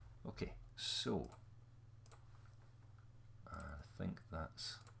Okay, so I think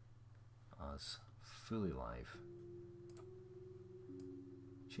that's us fully live.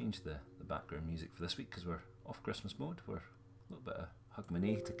 Change the background music for this week because we're off Christmas mode. We're a little bit of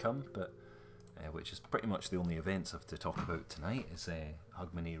Hogmanay to come, but which is pretty much the only events I have to talk about tonight is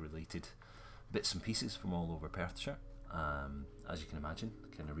Hogmanay related bits and pieces from all over Perthshire. As you can imagine,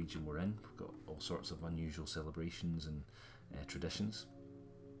 the kind of region we're in, we've got all sorts of unusual celebrations and traditions.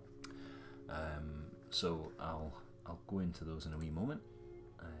 So I'll go into those in a wee moment.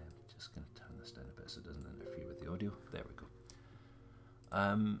 Just going to turn this down a bit so it doesn't interfere with the audio. There we go.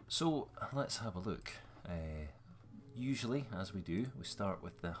 So let's have a look. Usually, as we do, we start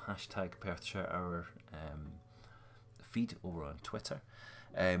with the hashtag Perthshire Hour feed over on Twitter.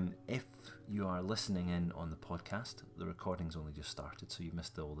 If you are listening in on the podcast, the recording's only just started, so you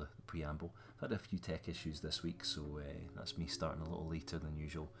missed all the preamble. I've had a few tech issues this week, so that's me starting a little later than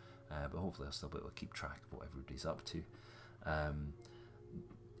usual, but hopefully I'll still be able to keep track of what everybody's up to.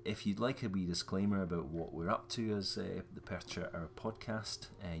 If you'd like a wee disclaimer about what we're up to as the Perthshire Hour podcast,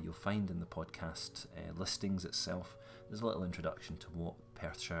 you'll find in the podcast listings itself, there's a little introduction to what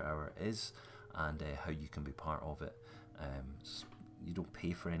Perthshire Hour is and how you can be part of it. You don't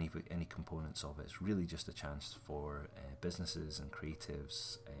pay for any components of it. It's really just a chance for businesses and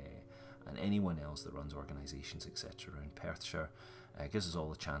creatives and anyone else that runs organisations, etc. around Perthshire. It gives us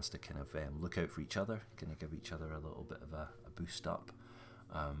all a chance to kind of look out for each other, kind of give each other a little bit of a boost up.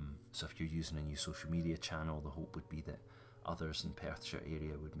 So if you're using a new social media channel, the hope would be that others in Perthshire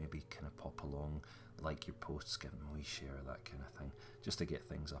area would maybe kind of pop along, like your posts, give them a wee share, that kind of thing, just to get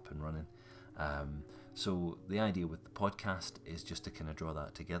things up and running. So the idea with the podcast is just to kind of draw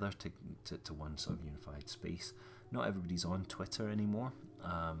that together to one sort of unified space. Not everybody's on Twitter anymore.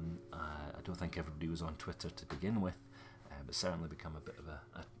 I don't think everybody was on Twitter to begin with, but certainly become a bit of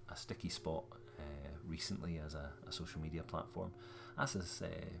a sticky spot recently as a social media platform, as is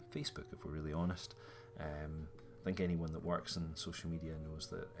Facebook, if we're really honest. I think anyone that works in social media knows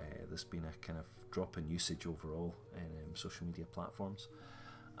that there's been a kind of drop in usage overall in social media platforms.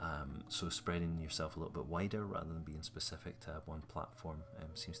 So spreading yourself a little bit wider rather than being specific to one platform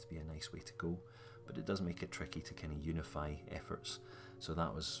seems to be a nice way to go, but it does make it tricky to kind of unify efforts. So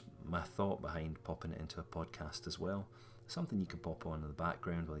that was my thought behind popping it into a podcast as well. Something you can pop on in the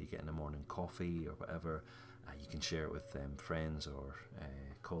background while you're getting a morning coffee or whatever. You can share it with friends or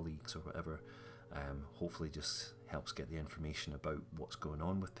colleagues or whatever. Hopefully just helps get the information about what's going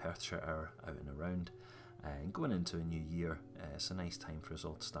on with Perthshire Hour out and around. And going into a new year, it's a nice time for us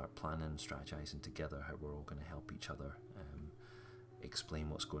all to start planning and strategising together how we're all going to help each other explain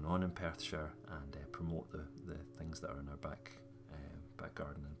what's going on in Perthshire and promote the things that are in our back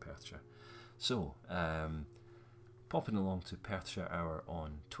garden in Perthshire. So, popping along to Perthshire Hour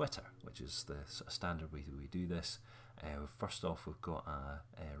on Twitter, which is the sort of standard way that we do this. First off, we've got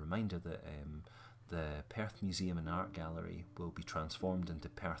a reminder that the Perth Museum and Art Gallery will be transformed into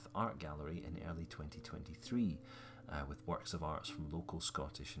Perth Art Gallery in early 2023, with works of arts from local,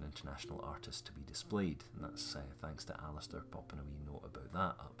 Scottish and international artists to be displayed. And that's thanks to Alistair popping a wee note about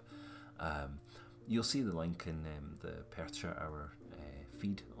that up. You'll see the link in the Perthshire Hour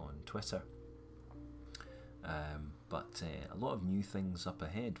feed on Twitter. But a lot of new things up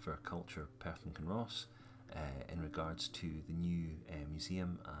ahead for culture, Perth and Kinross, in regards to the new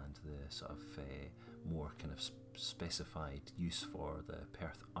museum and the sort of more kind of specified use for the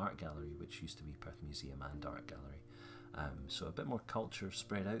Perth Art Gallery, which used to be Perth Museum and Art Gallery. So a bit more culture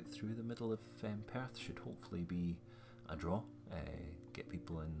spread out through the middle of Perth should hopefully be a draw. Get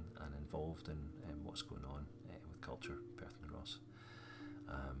people in and involved in what's going on with culture, Perth and Kinross.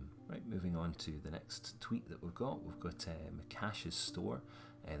 Right, moving on to the next tweet that we've got. We've got McCash's store.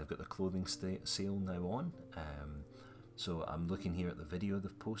 They've got the clothing sale now on. So I'm looking here at the video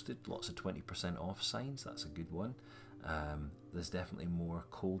they've posted. Lots of 20% off signs. That's a good one. There's definitely more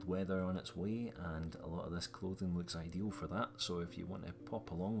cold weather on its way, and a lot of this clothing looks ideal for that. So if you want to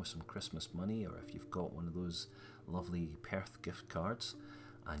pop along with some Christmas money, or if you've got one of those lovely Perth gift cards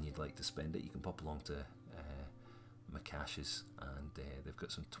and you'd like to spend it, you can pop along to McCash's, and they've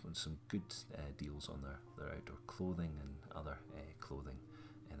got some good deals on their outdoor clothing and other clothing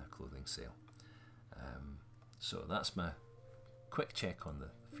in their clothing sale. So that's my quick check on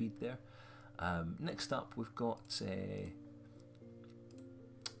the feed there. Next up, we've got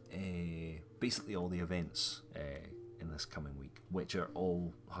basically all the events in this coming week, which are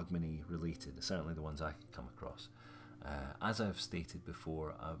all Hogmanay related, certainly the ones I could come across. As I've stated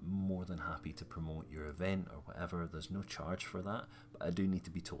before, I'm more than happy to promote your event or whatever. There's no charge for that, but I do need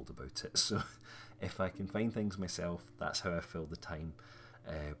to be told about it. So if I can find things myself, that's how I fill the time.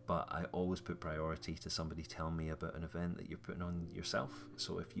 But I always put priority to somebody telling me about an event that you're putting on yourself.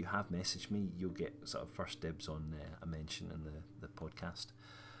 So if you have messaged me, you'll get sort of first dibs on a mention in the podcast,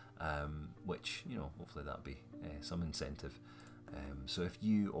 which, hopefully that'll be some incentive. So if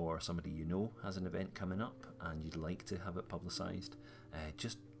you or somebody you know has an event coming up and you'd like to have it publicised,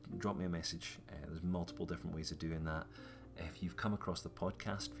 just drop me a message. There's multiple different ways of doing that. If you've come across the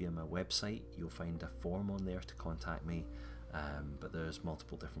podcast via my website, you'll find a form on there to contact me. But there's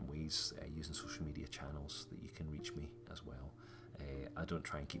multiple different ways using social media channels that you can reach me as well. I don't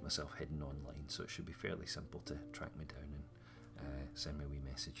try and keep myself hidden online, so it should be fairly simple to track me down and send me a wee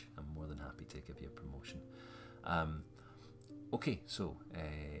message. I'm more than happy to give you a promotion. Okay, so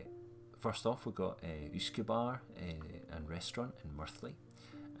first off, we've got Uske Bar and Restaurant in Murthly.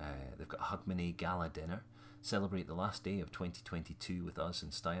 They've got a Hogmanay Gala Dinner. Celebrate the last day of 2022 with us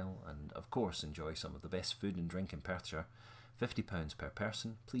in style, and of course enjoy some of the best food and drink in Perthshire. £50 per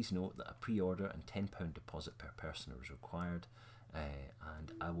person. Please note that a pre-order and £10 deposit per person is required,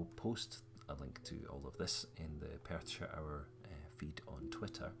 and I will post a link to all of this in the Perthshire Hour feed on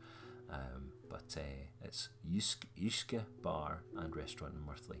Twitter. But it's Uske Bar and Restaurant in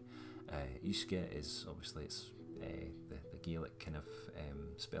Murthly. Uske is obviously the Gaelic kind of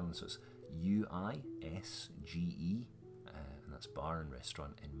spelling, so it's UISGE, and that's bar and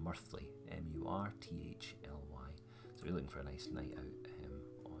restaurant in Murthly, Murthly. So you're looking for a nice night out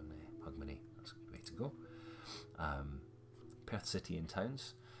on Hogmanay. That's a good way to go. Perth City and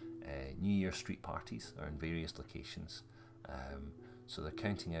Towns, New Year street parties are in various locations. So they're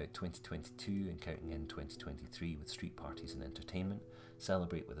counting out 2022 and counting in 2023 with street parties and entertainment.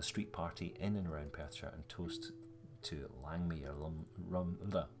 Celebrate with a street party in and around Perthshire and toast to Langme your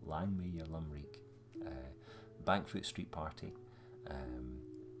Lumreek. Bankfoot street party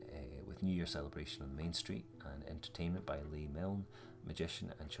with New Year celebration on Main Street and entertainment by Lee Milne,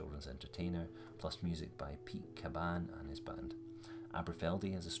 magician and children's entertainer, plus music by Pete Caban and his band.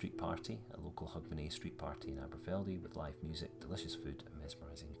 Aberfeldy has a street party, a local Hogmanay street party in Aberfeldy with live music, delicious food and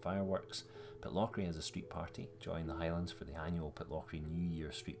mesmerising fireworks. Pitlochry has a street party. Join the Highlands for the annual Pitlochry New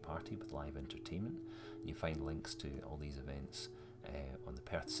Year street party with live entertainment. And you find links to all these events on the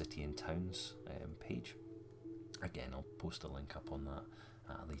Perth City and Towns page. Again, I'll post a link up on that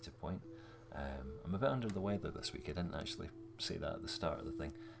at a later point. I'm a bit under the weather this week. I didn't actually say that at the start of the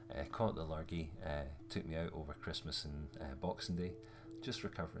thing. Caught the lurgy, took me out over Christmas and Boxing Day. Just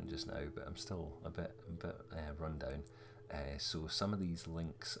recovering just now, but I'm still a bit run down. So some of these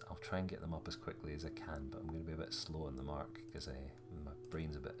links, I'll try and get them up as quickly as I can, but I'm going to be a bit slow on the mark because my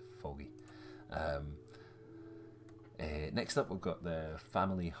brain's a bit foggy. Next up, we've got the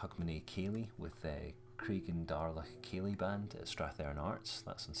Family Hogmanay Ceilidh with Craig and Darla Ceilidh Band at Strathearn Arts.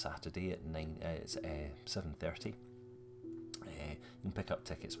 That's on Saturday at 7:30. You can pick up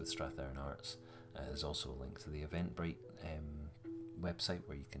tickets with Strathearn Arts. There's also a link to the Eventbrite website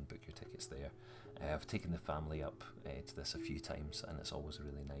where you can book your tickets there. I've taken the family up to this a few times, and it's always a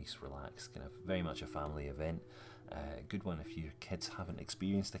really nice, relaxed, kind of very much a family event. A good one if your kids haven't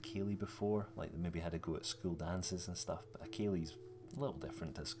experienced a Ceilidh before, like they maybe had to go at school dances and stuff, but a Ceilidh's a little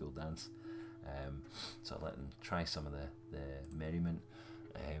different to a school dance. So I let them try some of the merriment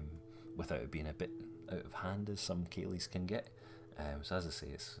without it being a bit out of hand as some Ceilidhs can get. So as I say,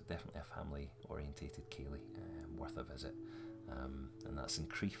 it's definitely a family orientated Ceilidh, worth a visit. And that's in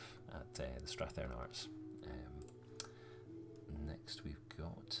Crieff at the Strathearn Arts. Next we've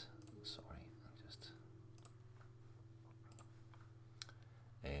got,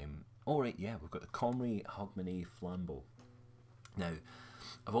 we've got the Comrie Hogmanay Flambeau. Now,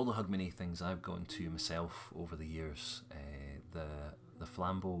 of all the Hogmanay things I've gone to myself over the years, the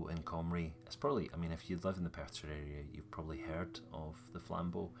Flambeau in Comrie, it's probably, if you live in the Perthshire area, you've probably heard of the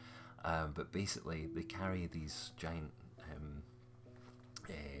Flambeau, but basically they carry these giant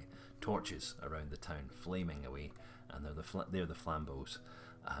torches around the town, flaming away, and they're the flambeaus,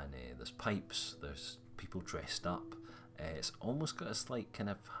 and there's pipes, there's people dressed up. It's almost got a slight kind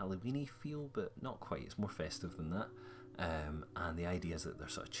of Halloweeny feel, but not quite. It's more festive than that. And the idea is that they're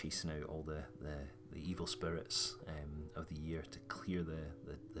sort of chasing out all the evil spirits of the year to clear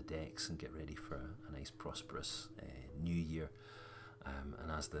the decks and get ready for a nice prosperous new year.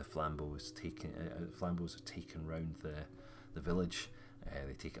 And as the flambeaus are taken round the village,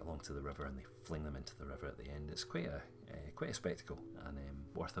 they take it along to the river and they fling them into the river at the end. It's quite a spectacle and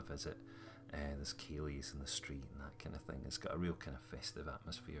worth a visit. There's Ceilidhs in the street and that kind of thing. It's got a real kind of festive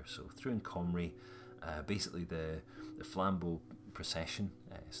atmosphere. So through in Comrie, basically the Flambeau procession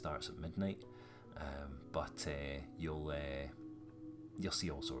starts at midnight, but you'll see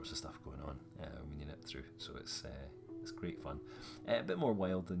all sorts of stuff going on when you nip through. So it's it's great fun. A bit more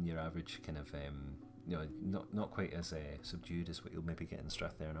wild than your average kind of, not quite as subdued as what you'll maybe get in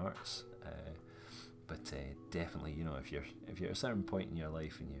Strathern Arts. But definitely, if you're at a certain point in your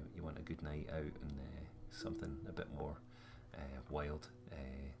life and you want a good night out and something a bit more wild,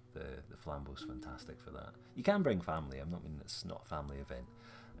 the Flambeau's fantastic for that. You can bring family. I'm not meaning it's not a family event,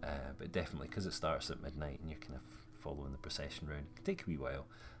 but definitely because it starts at midnight and you're kind of following the procession round, it can take a wee while,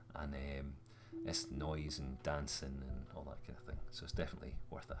 and it's noise and dancing and all that kind of thing. So it's definitely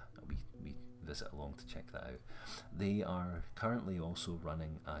worth a wee visit along to check that out. They are currently also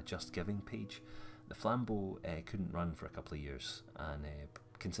running a Just Giving page. The Flambeau couldn't run for a couple of years, and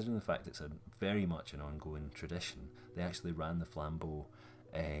considering the fact it's a very much an ongoing tradition, they actually ran the Flambeau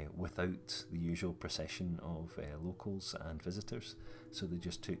without the usual procession of locals and visitors. So they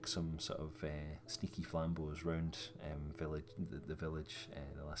just took some sort of sneaky Flambeaus round the village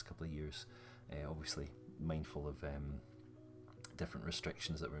the last couple of years, obviously mindful of different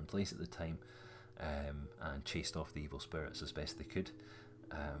restrictions that were in place at the time, and chased off the evil spirits as best they could.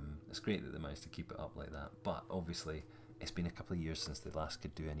 It's great that they managed to keep it up like that, but obviously it's been a couple of years since they last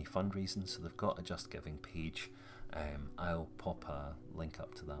could do any fundraising, so they've got a Just Giving page. I'll pop a link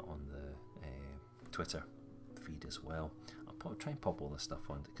up to that on the Twitter feed as well. I'll try and pop all this stuff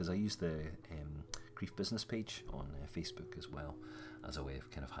on, because I use the Grief Business page on Facebook as well as a way of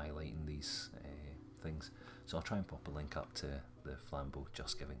kind of highlighting these things. So I'll try and pop a link up to the Flambeau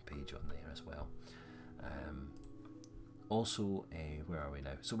Just Giving page on there as well. Also, where are we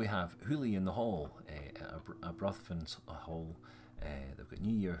now? So we have Hoolie in the Hall, a Brothfin Hall. They've got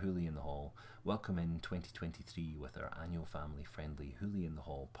New Year Hoolie in the Hall. Welcome in 2023 with our annual family-friendly Hoolie in the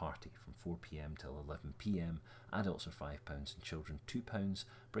Hall party from 4 p.m. till 11 p.m. Adults are £5 and children £2.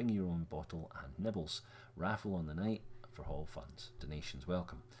 Bring your own bottle and nibbles. Raffle on the night for hall funds. Donations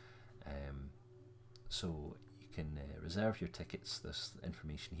welcome. So you can reserve your tickets. This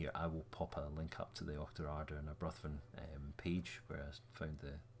information here, I will pop a link up to the Auchterarder and a Brothfin page where I found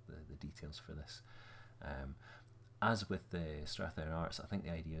the details for this. As with the Strathern Arts, I think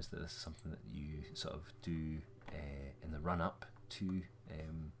the idea is that this is something that you sort of do in the run-up to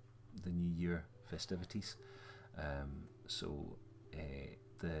the New Year festivities. So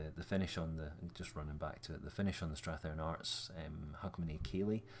the finish on just running back to it, the finish on the Strathern Arts Hogmanay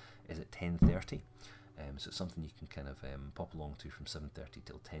Ceilidh is at 10:30. So it's something you can kind of pop along to from 7:30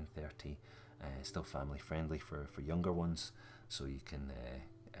 till 10:30. Still family friendly for younger ones, so you can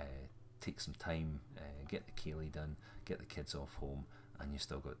take some time, get the Ceilidh done, get the kids off home, and you've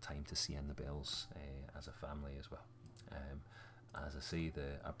still got time to see in the bells as a family as well. As I say,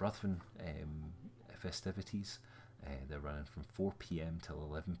 our Brothfin festivities, they're running from 4 p.m. till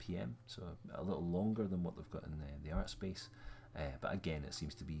 11 p.m, so a little longer than what they've got in the art space. But again, it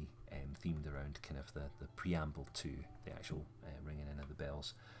seems to be themed around kind of the preamble to the actual ringing in of the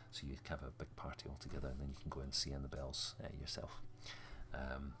bells. So you have a big party all together, and then you can go and see in the bells yourself.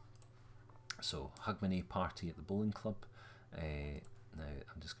 So Hogmanay party at the bowling club. Now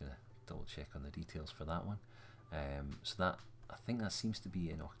I'm just going to double check on the details for that one. So that, I think that seems to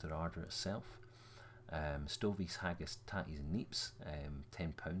be in Auchterarder itself. Stovies, haggis, tatties and neeps,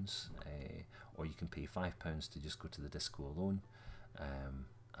 £10, or you can pay £5 to just go to the disco alone.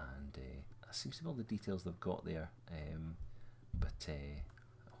 And that seems to be all the details they've got there. But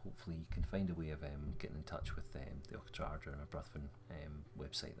hopefully you can find a way of getting in touch with the Auchterarder and a Brothfin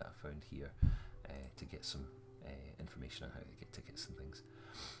website that I found here to get some information on how to get tickets and things.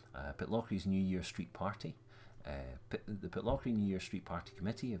 Pitlochry's New Year Street Party. The Pitlochry New Year Street Party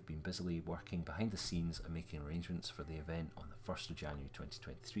Committee have been busily working behind the scenes and making arrangements for the event on the 1st of January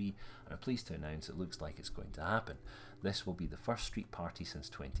 2023, and are pleased to announce it looks like it's going to happen. This will be the first street party since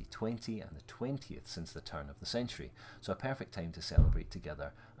 2020 and the 20th since the turn of the century, so a perfect time to celebrate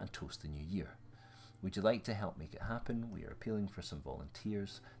together and toast the new year. Would you like to help make it happen? We are appealing for some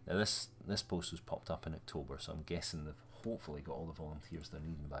volunteers. Now this post was popped up in October, so I'm guessing they've hopefully got all the volunteers they're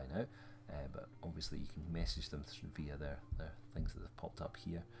needing by now. But obviously you can message them via their things that they've popped up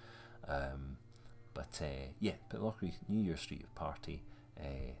here. Yeah, Pitlochry New Year Street Party,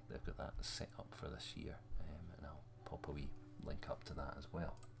 they've got that set up for this year, and I'll pop a wee link up to that as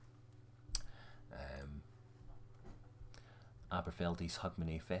well. Aberfeldy's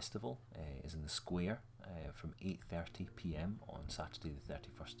Hogmanay Festival is in the square from 8:30 p.m. on Saturday the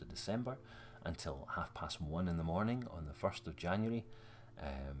 31st of December until 1:30 in the morning on the 1st of January.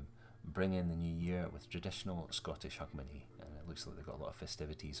 Bring in the new year with traditional Scottish Hogmanay, and it looks like they've got a lot of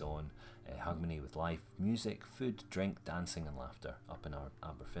festivities on. Hogmanay with live music, food, drink, dancing and laughter up in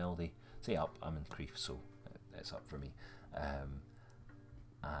Aberfeldy. Say up, I'm in Crieff, so it's up for me.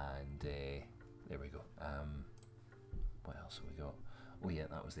 There we go. what else have we got? Oh yeah,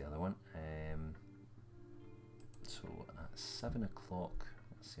 that was the other one. So at 7 o'clock,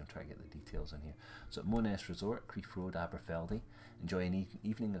 let's see, I'm trying to get the details in here. So at Mo'Ness Resort, Creef Road, Aberfeldy. Enjoy an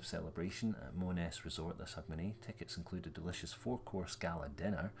evening of celebration at Mo'Ness Resort this Hogmanay. Tickets include a delicious 4-course gala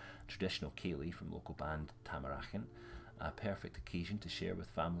dinner, traditional ceilidh from local band Tamarachan, a perfect occasion to share with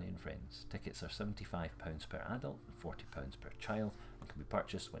family and friends. Tickets are £75 per adult and £40 per child and can be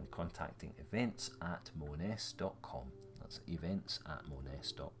purchased when contacting events@mo'ness.com. That's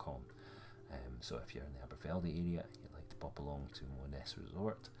events@mo'ness.com. So if you're in the Aberfeldy area, you'd like to pop along to Mo'Ness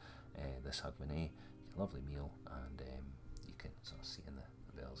Resort this Hogmanay, get a lovely meal, and you can sort of see in the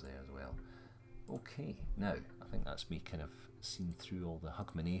bells there as well. Okay, now I think that's me kind of seen through all the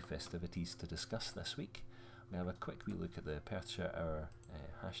Hogmanay festivities to discuss this week. We have a quick wee look at the Perthshire Hour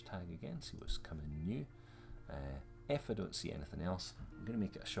hashtag again, see what's coming new. If I don't see anything else, I'm going to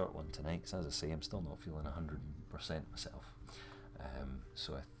make it a short one tonight, because as I say, I'm still not feeling 100% myself.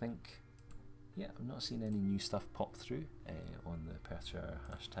 So I think, yeah, I'm not seeing any new stuff pop through on the Perthshire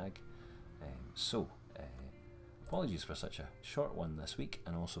hashtag. Apologies for such a short one this week,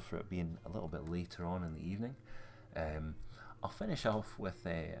 and also for it being a little bit later on in the evening. I'll finish off with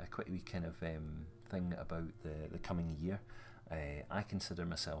a quick wee kind of thing about the coming year. I consider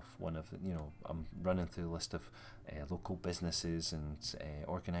myself one of, I'm running through a list of local businesses and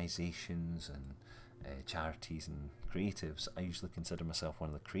organisations and charities and creatives. I usually consider myself one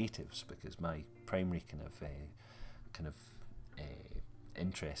of the creatives, because my primary kind of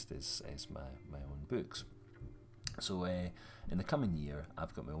interest is my own books. So in the coming year,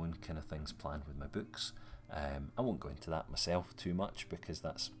 I've got my own kind of things planned with my books. I won't go into that myself too much, because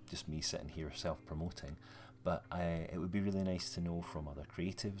that's just me sitting here self-promoting, but it would be really nice to know from other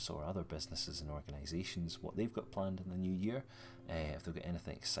creatives or other businesses and organisations what they've got planned in the new year, if they've got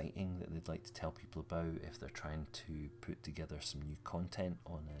anything exciting that they'd like to tell people about, if they're trying to put together some new content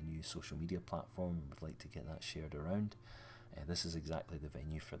on a new social media platform and would like to get that shared around. This is exactly the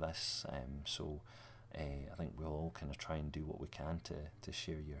venue for this, so I think we'll all kind of try and do what we can to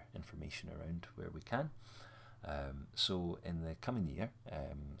share your information around where we can. So in the coming year,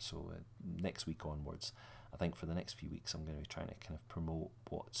 next week onwards, I think for the next few weeks I'm going to be trying to kind of promote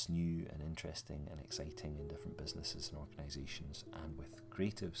what's new and interesting and exciting in different businesses and organisations and with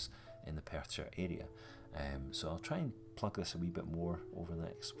creatives in the Perthshire area. So I'll try and plug this a wee bit more over the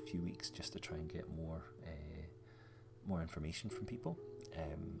next few weeks, just to try and get more information from people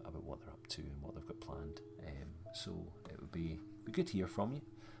about what they're up to and what they've got planned. So it would be good to hear from you,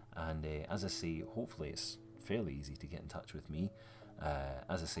 and as I say, hopefully it's fairly easy to get in touch with me.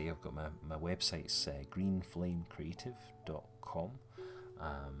 As I say, I've got my website's greenflamecreative.com,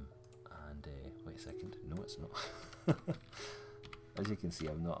 and wait a second, no it's not. As you can see,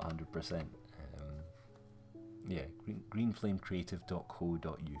 I'm not 100%.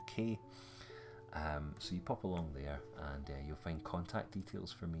 greenflamecreative.co.uk. So you pop along there, and you'll find contact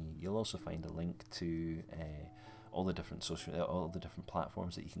details for me. You'll also find a link to all the different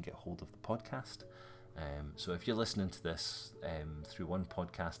platforms that you can get hold of the podcast. So if you're listening to this through one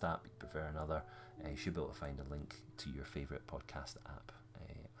podcast app, you prefer another, you should be able to find a link to your favourite podcast app,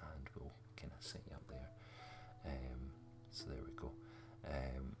 and we'll kind of set you up there. So there we go.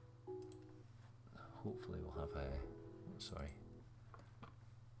 Hopefully we'll have a... Sorry.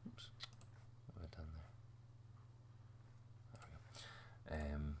 Oops. What have I done there? There we go.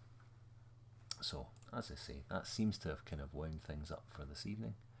 So, as I say, that seems to have kind of wound things up for this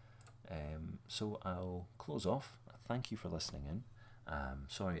evening. So I'll close off. Thank you for listening in.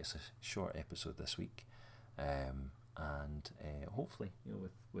 Sorry it's a short episode this week, and hopefully,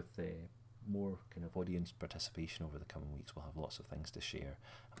 with more kind of audience participation over the coming weeks, we'll have lots of things to share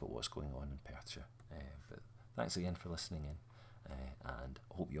about what's going on in Perthshire. But thanks again for listening in, and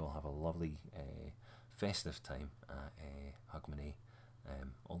I hope you all have a lovely festive time at Hogmanay.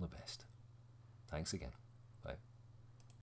 All the best. Thanks again.